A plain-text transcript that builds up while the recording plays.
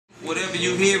whatever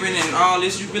you hearing and all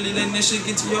this, you really letting this shit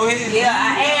get to your head? Yeah,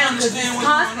 I am, because it's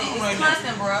constant. It's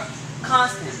constant, bro.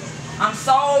 Constant. I'm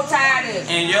so tired of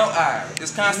it. In your eyes.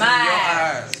 It's constant in your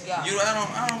eyes. Yeah.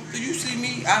 You see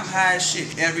me? I'm high as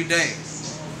shit every day.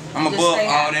 I'm above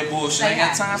all that bullshit. I ain't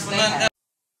got time for nothing else.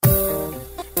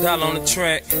 Dolla on the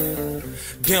track,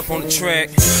 Gimp on the track.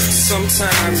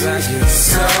 Sometimes I get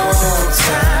so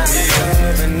tired,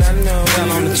 yeah, and I know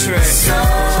Dolla on the track. So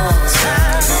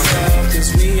tired,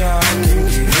 cause we all can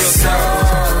get so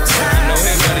tired. I know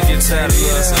everybody get tired of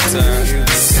love sometimes.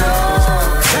 So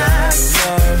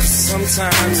tired,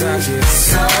 sometimes I get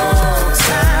so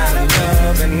tired of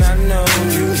love, and I know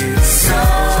you get so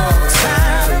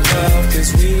tired of love,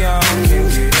 cause we all can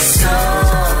get so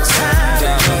tired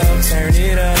of love. Turn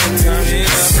it up, turn it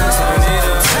up, turn it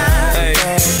up. Hey,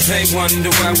 they wonder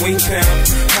why we pimp.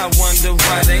 I wonder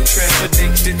why they trap,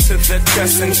 addicted to the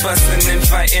cussing, fussing, and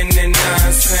fighting and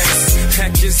nonsense.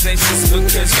 Accusations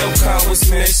because your car was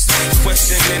missed.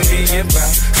 Questioning me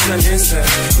about such and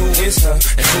such. Who is her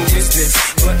and who is this?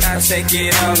 But I take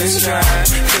it all in stride,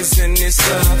 cause in this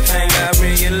love thing I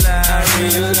realize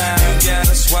you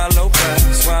gotta swallow pride,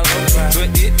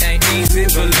 but it ain't easy,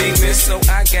 believe me. So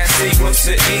I got sequence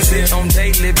to ease it on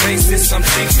daily basis. I'm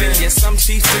chiefin', yes I'm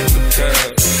chiefin',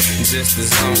 because just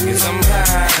as long as I'm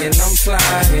high and I'm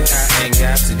flying, I ain't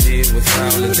got to deal with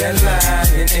all of that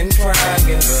lying and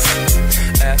crying.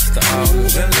 But after all of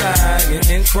the lying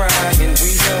and crying,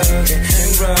 we hugging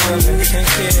and rubbing and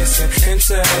kissing and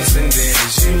touching. Then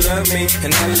you love me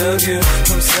and I love you.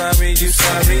 I'm sorry, you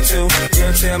sorry too.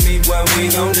 Girl, tell me what we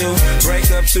gon' do.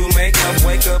 Break up to make up,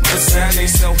 wake up beside me.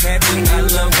 So happy, I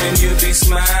love when you be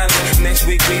smiling. Next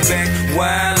week we back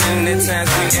wildin'. At times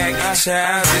we act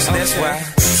childish. That's why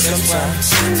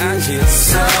sometimes I get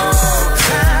so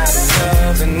tired of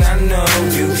love, and I know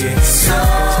you get so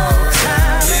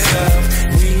tired of love.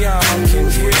 We all can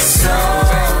get so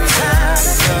tired of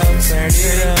love. Turn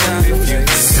it up if you get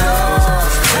so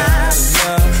tired of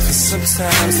love.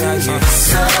 Sometimes I get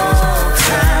so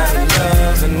tired of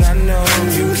love, and I know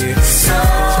you get so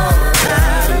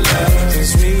tired of love,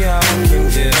 cause we all can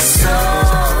get so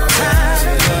tired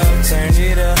of love. Turn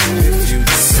it up if you get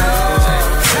so tired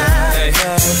of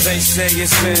love. They say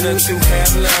it's better to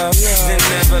have love than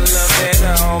never love at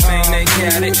all. Man, they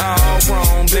got it all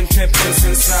wrong. Been pimpin'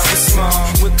 since I was small,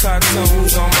 with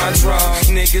cartoons on my draw.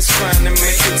 Niggas trying to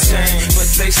make a change, but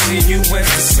they see you as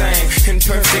the same.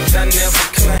 Imperfect, I never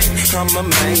claim. I'm a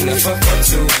man, I fuck up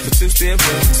too, but you still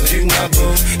good, so you my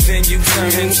boo. Then you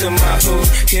turn into my hood.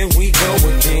 Here we go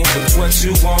again, with what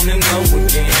you wanna know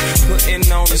again. Putting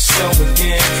on a show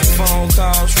again. Phone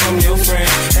calls from your friend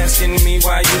asking me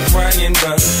why you crying,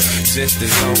 but just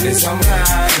as long as I'm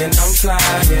high and I'm flying,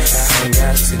 I ain't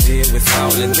got to deal with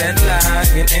all of that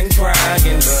lying and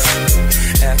crying. But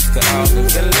after all of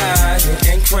the lying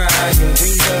and crying,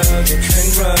 we hugging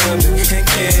and rubbing and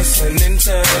kissing and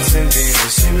touching. Then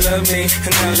you love me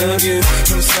and I love you.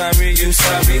 I'm sorry, you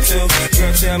sorry too.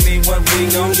 Girl, tell me what we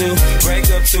gon' do. Break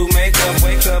up to make up,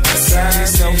 wake up beside me.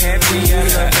 So happy I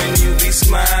love when you be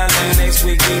smiling. Next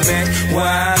week we back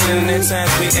wildin'. At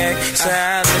times we act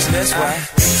childish. That's why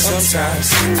sometimes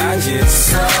I get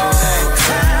so tired of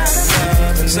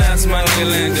love. And shout out to my nigga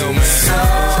Lando, man. So